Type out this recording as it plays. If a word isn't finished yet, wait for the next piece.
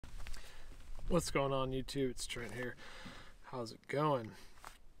What's going on, YouTube? It's Trent here. How's it going?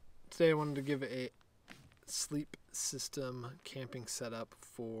 Today I wanted to give a sleep system camping setup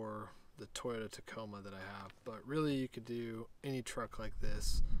for the Toyota Tacoma that I have, but really you could do any truck like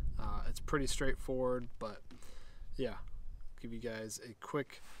this. It's pretty straightforward, but yeah, give you guys a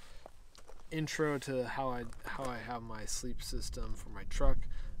quick intro to how I have my sleep system for my truck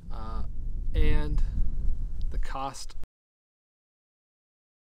and the cost.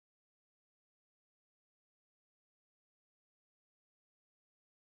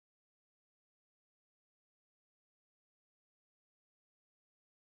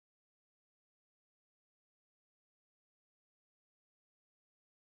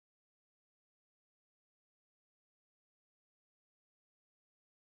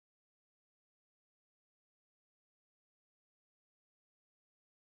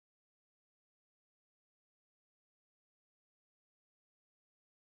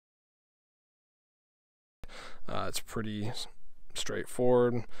 It's pretty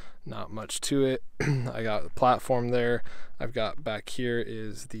straightforward, not much to it. I got the platform there. I've got back here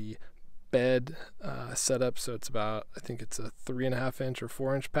is the bed setup, so it's about, I think it's a 3.5 inch or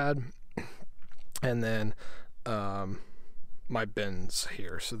 4 inch pad, and then my bins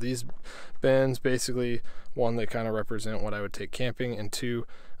here. So these bins, basically, one, they kind of represent what I would take camping, and two,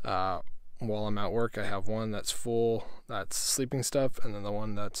 while I'm at work, I have one that's full, that's sleeping stuff, and then the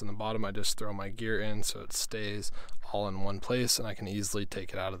one that's in the bottom, I just throw my gear in so it stays all in one place, and I can easily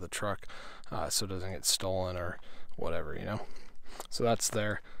take it out of the truck so it doesn't get stolen or whatever, you know. So that's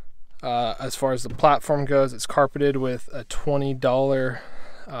there. As far as the platform goes, it's carpeted with a $20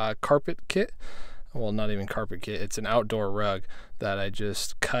 carpet kit. Well, not even carpet kit, it's an outdoor rug that I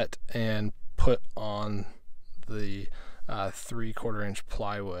just cut and put on the 3/4 inch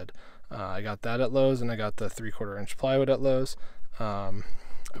plywood. I got that at Lowe's, and I got the 3/4 inch plywood at Lowe's. I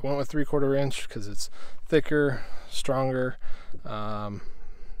went with 3/4 inch because it's thicker, stronger. You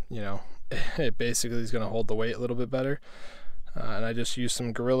know, it basically is going to hold the weight a little bit better. And I just used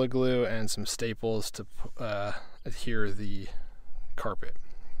some Gorilla Glue and some staples to adhere the carpet.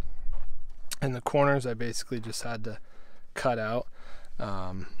 And the corners I basically just had to cut out,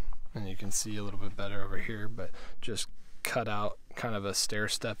 and you can see a little bit better over here, but just cut out kind of a stair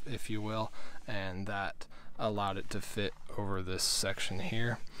step, if you will, and that allowed it to fit over this section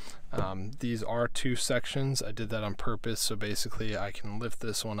here. These are 2 sections. I did that on purpose, so basically I can lift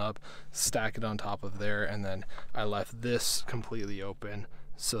this one up, stack it on top of there, and then I left this completely open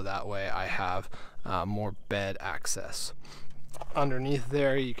so that way I have more bed access. Underneath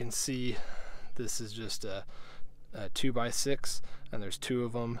there you can see this is just a 2x6, and there's 2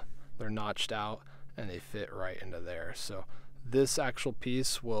 of them. They're notched out and they fit right into there. So this actual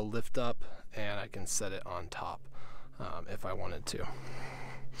piece will lift up and I can set it on top if I wanted to.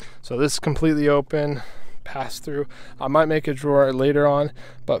 So this is completely open, pass through. I might make a drawer later on,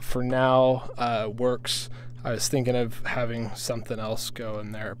 but for now it works. I was thinking of having something else go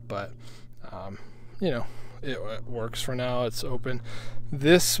in there, but you know, it works for now. It's open.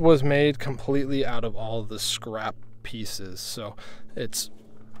 This was made completely out of all the scrap pieces, so it's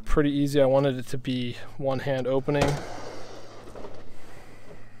pretty easy. I wanted it to be one-hand opening,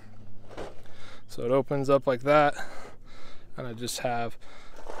 so it opens up like that, and I just have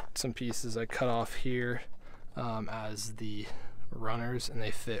some pieces I cut off here as the runners, and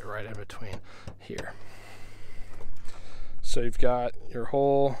they fit right in between here. So you've got your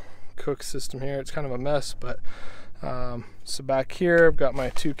whole cook system here. It's kind of a mess, but so back here I've got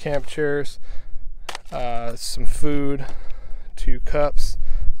my 2 camp chairs, some food, 2 cups,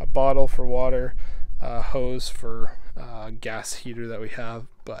 a bottle for water, a hose for gas heater that we have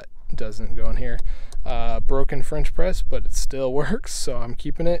but doesn't go in here, broken French press, but it still works, so I'm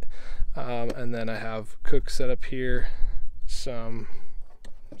keeping it. And then I have cook set up here, some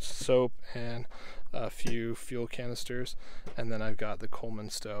soap, and a few fuel canisters, and then I've got the Coleman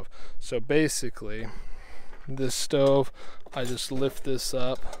stove. So basically this stove, I just lift this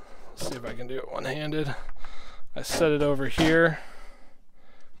up. Let's see if I can do it one-handed. I set it over here,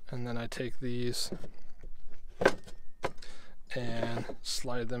 and then I take these and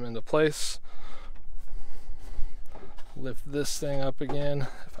slide them into place. Lift this thing up again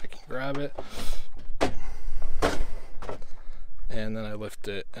if I can grab it, and then I lift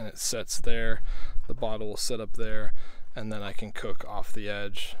it and it sets there. The bottle will sit up there, and then I can cook off the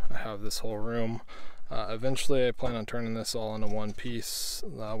edge. I have this whole room. Eventually I plan on turning this all into one piece,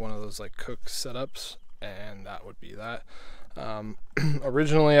 one of those like cook setups, and that would be that.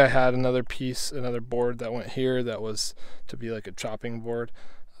 Originally I had another piece, another board that went here that was to be like a chopping board.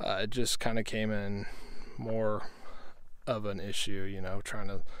 It just kind of came in more of an issue, you know, trying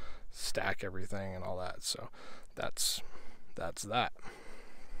to stack everything and all that. So that's that.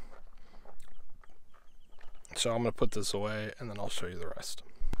 So I'm gonna put this away and then I'll show you the rest.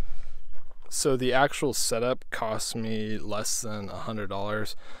 So the actual setup cost me less than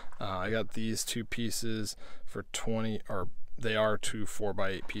 $100. I got these two pieces for 20, or they are two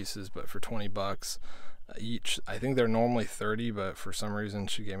 4x8 pieces, but for 20 bucks each. I think they're normally 30, but for some reason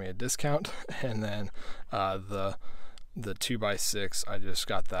she gave me a discount. And then the 2x6, I just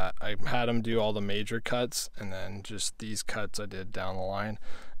got that. I had them do all the major cuts, and then just these cuts I did down the line,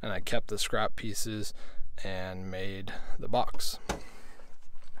 and I kept the scrap pieces and made the box.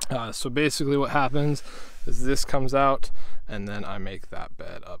 So basically what happens is this comes out, and then I make that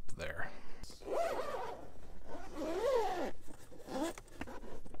bed up there.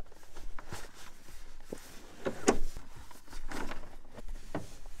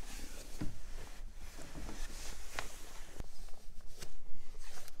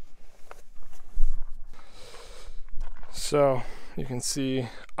 So you can see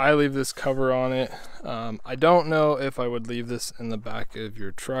I leave this cover on it. I don't know if I would leave this in the back of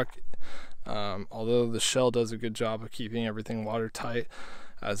your truck, although the shell does a good job of keeping everything watertight.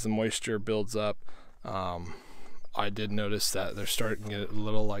 As the moisture builds up, I did notice that they're starting to get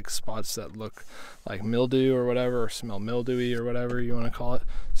little like spots that look like mildew or whatever, or smell mildewy or whatever you want to call it.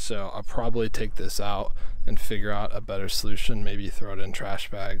 So I'll probably take this out and figure out a better solution, maybe throw it in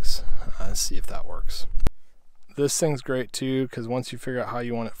trash bags and see if that works. This thing's great too, because once you figure out how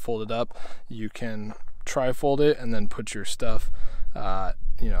you want it folded up, you can tri-fold it and then put your stuff,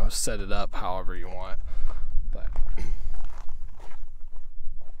 you know, set it up however you want. But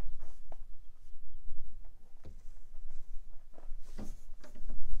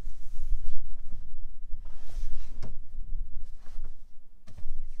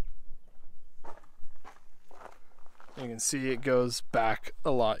you can see it goes back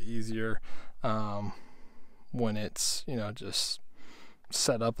a lot easier when it's, you know, just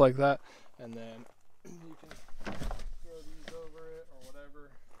set up like that. And then you can throw these over it or whatever.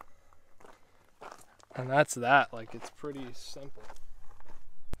 And that's that. Like, it's pretty simple.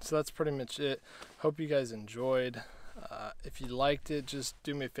 So that's pretty much it. Hope you guys enjoyed. If you liked it, just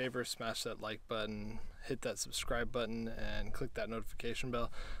do me a favor, smash that like button, hit that subscribe button, and click that notification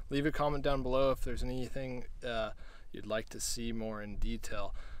bell. Leave a comment down below if there's anything you'd like to see more in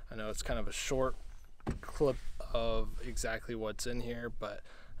detail. I know it's kind of a short clip of exactly what's in here, but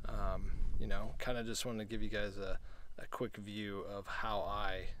you know, kind of just wanted to give you guys a quick view of how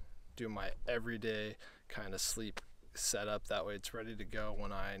I do my everyday kind of sleep setup. That way it's ready to go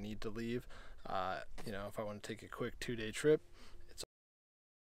when I need to leave. You know, if I want to take a quick 2-day trip,